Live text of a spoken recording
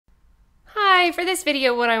Hi, for this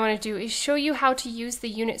video what I want to do is show you how to use the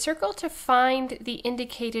unit circle to find the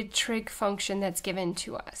indicated trig function that's given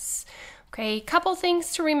to us. Okay, a couple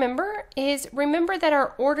things to remember is remember that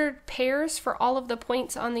our ordered pairs for all of the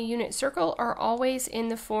points on the unit circle are always in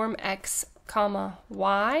the form x, comma,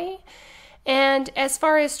 y. And as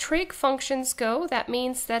far as trig functions go, that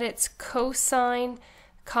means that it's cosine,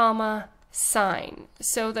 comma, sine.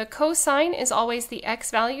 So the cosine is always the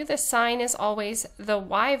x value, the sine is always the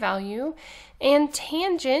y value, and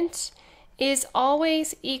tangent is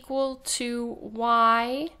always equal to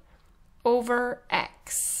y over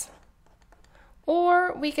x.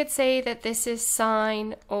 Or we could say that this is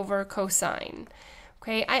sine over cosine.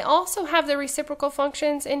 Okay, I also have the reciprocal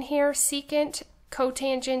functions in here, secant,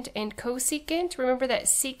 cotangent, and cosecant. Remember that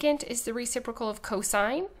secant is the reciprocal of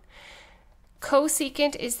cosine.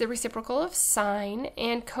 Cosecant is the reciprocal of sine,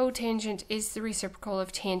 and cotangent is the reciprocal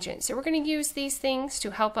of tangent. So we're going to use these things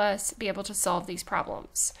to help us be able to solve these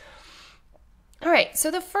problems. All right,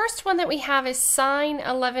 so the first one that we have is sine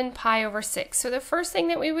 11 pi over 6. So the first thing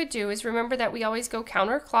that we would do is remember that we always go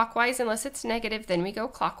counterclockwise. Unless it's negative, then we go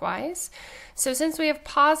clockwise. So since we have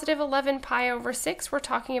positive 11 pi over 6, we're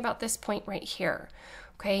talking about this point right here.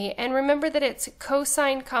 Okay, and remember that it's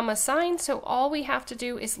cosine comma sine, so all we have to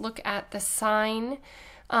do is look at the sine,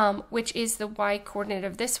 which is the y coordinate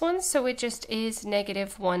of this one, so it just is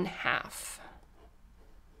negative 1/2.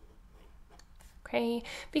 Okay,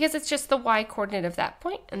 because it's just the y coordinate of that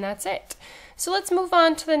point, and that's it. So let's move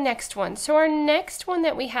on to the next one. So our next one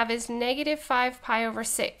that we have is negative 5 pi over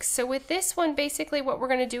 6. So with this one, basically what we're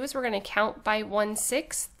going to do is we're going to count by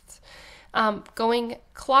 1/6. Going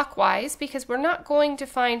clockwise, because we're not going to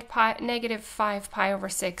find negative 5 pi over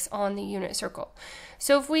 6 on the unit circle.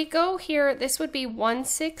 So if we go here, this would be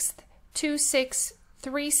 1/6, 2/6,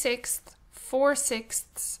 3/6,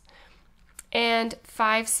 4/6, and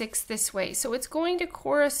 5/6 this way. So it's going to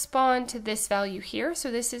correspond to this value here.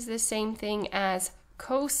 So this is the same thing as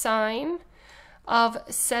cosine of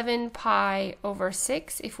 7 pi over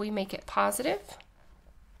 6 if we make it positive.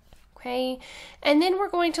 Okay, and then we're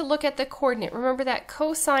going to look at the coordinate. Remember that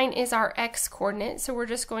cosine is our x coordinate, so we're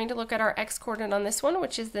just going to look at our x coordinate on this one,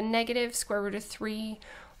 which is the negative square root of 3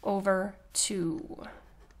 over 2.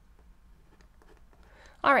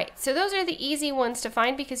 All right, so those are the easy ones to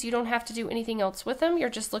find because you don't have to do anything else with them. You're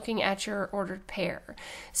just looking at your ordered pair.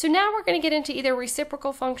 So now we're going to get into either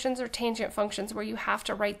reciprocal functions or tangent functions where you have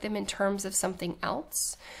to write them in terms of something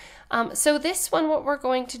else. So this one, what we're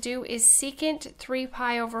going to do is secant 3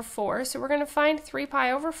 pi over 4. So we're going to find 3 pi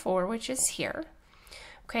over 4, which is here.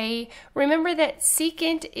 Okay, remember that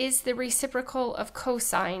secant is the reciprocal of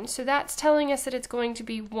cosine. So that's telling us that it's going to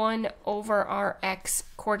be 1 over our x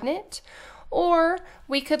coordinate. Or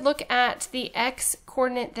we could look at the x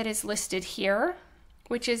coordinate that is listed here,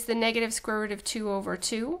 which is the negative square root of 2 over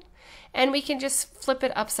 2. And we can just flip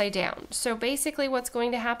it upside down. So basically what's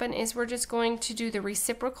going to happen is we're just going to do the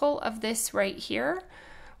reciprocal of this right here,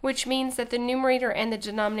 which means that the numerator and the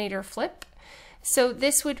denominator flip. So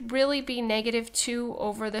this would really be negative 2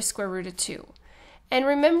 over the square root of 2. And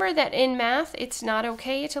remember that in math, it's not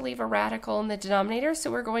okay to leave a radical in the denominator,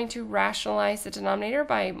 so we're going to rationalize the denominator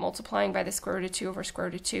by multiplying by the square root of 2 over square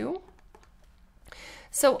root of 2.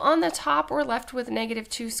 So on the top, we're left with negative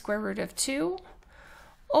 2 square root of 2.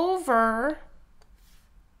 Over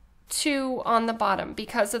 2 on the bottom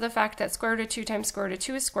because of the fact that square root of 2 times square root of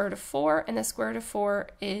 2 is square root of 4, and the square root of 4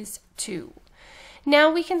 is 2. Now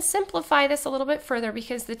we can simplify this a little bit further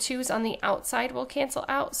because the 2's on the outside will cancel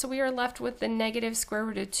out, so we are left with the negative square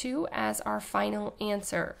root of 2 as our final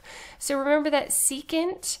answer. So remember that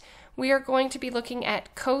secant, we are going to be looking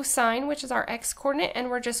at cosine, which is our x coordinate, and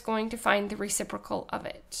we're just going to find the reciprocal of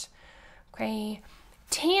it. Okay.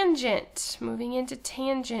 Tangent, moving into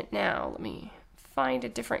tangent now. Let me find a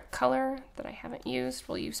different color that I haven't used.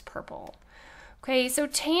 We'll use purple. Okay, so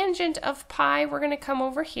tangent of pi, we're going to come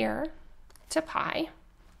over here to pi.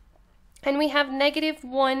 And we have negative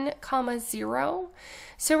 1 comma 0.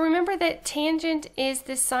 So remember that tangent is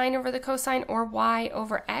the sine over the cosine or y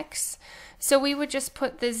over x. So we would just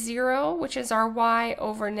put the 0, which is our y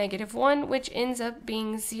over negative 1, which ends up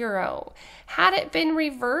being 0. Had it been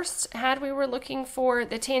reversed, had we were looking for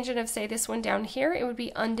the tangent of, say, this one down here, it would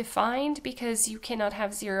be undefined because you cannot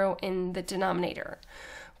have 0 in the denominator.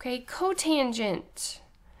 Okay, cotangent.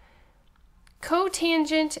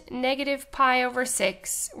 Cotangent negative pi over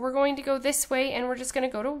 6. We're going to go this way, and we're just going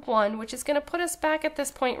to go to 1, which is going to put us back at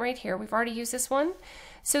this point right here. We've already used this one.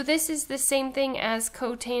 So this is the same thing as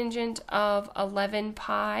cotangent of 11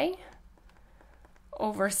 pi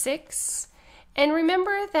over 6. And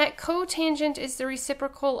remember that cotangent is the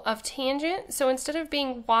reciprocal of tangent. So instead of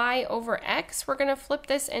being y over x, we're going to flip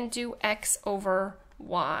this and do x over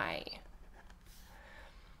y.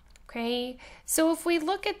 Okay, so if we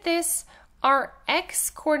look at this, our x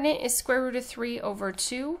coordinate is square root of 3 over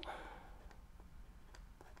 2.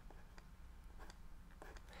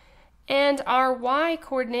 And our y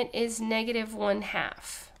coordinate is negative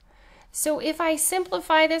 1/2. So if I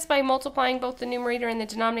simplify this by multiplying both the numerator and the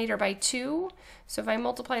denominator by 2, so if I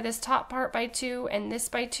multiply this top part by 2 and this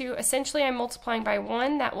by 2, essentially I'm multiplying by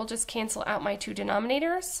 1. That will just cancel out my two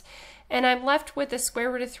denominators. And I'm left with the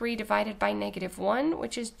square root of 3 divided by negative 1,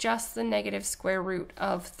 which is just the negative square root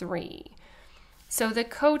of 3. So the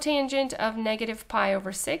cotangent of negative pi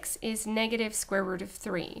over 6 is negative square root of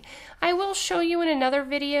 3. I will show you in another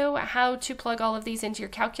video how to plug all of these into your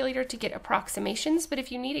calculator to get approximations, but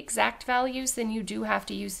if you need exact values, then you do have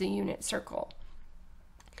to use the unit circle.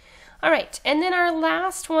 All right, and then our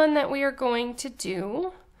last one that we are going to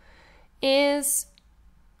do is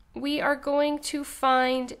we are going to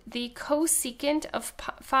find the cosecant of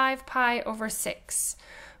 5 pi over 6.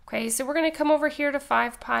 Okay, so we're going to come over here to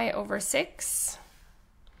 5 pi over 6.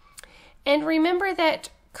 And remember that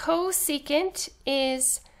cosecant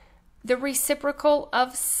is the reciprocal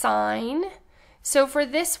of sine. So for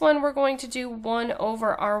this one, we're going to do 1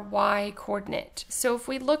 over our y coordinate. So if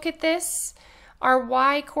we look at this, our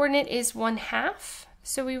y coordinate is 1/2.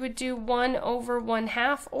 So we would do 1 over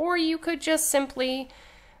 1/2, or you could just simply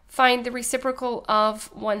find the reciprocal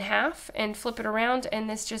of 1/2 and flip it around, and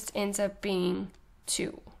this just ends up being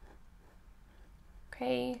 2.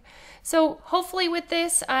 Okay, so hopefully with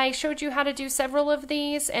this, I showed you how to do several of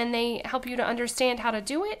these and they help you to understand how to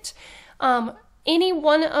do it. Any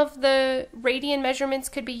one of the radian measurements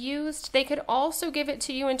could be used. They could also give it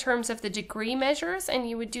to you in terms of the degree measures, and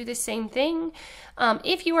you would do the same thing.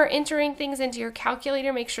 If you are entering things into your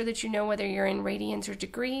calculator, make sure that you know whether you're in radians or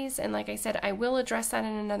degrees, and like I said, I will address that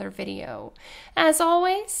in another video. As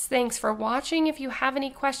always, thanks for watching. If you have any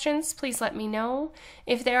questions, please let me know.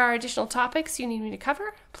 If there are additional topics you need me to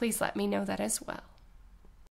cover, please let me know that as well.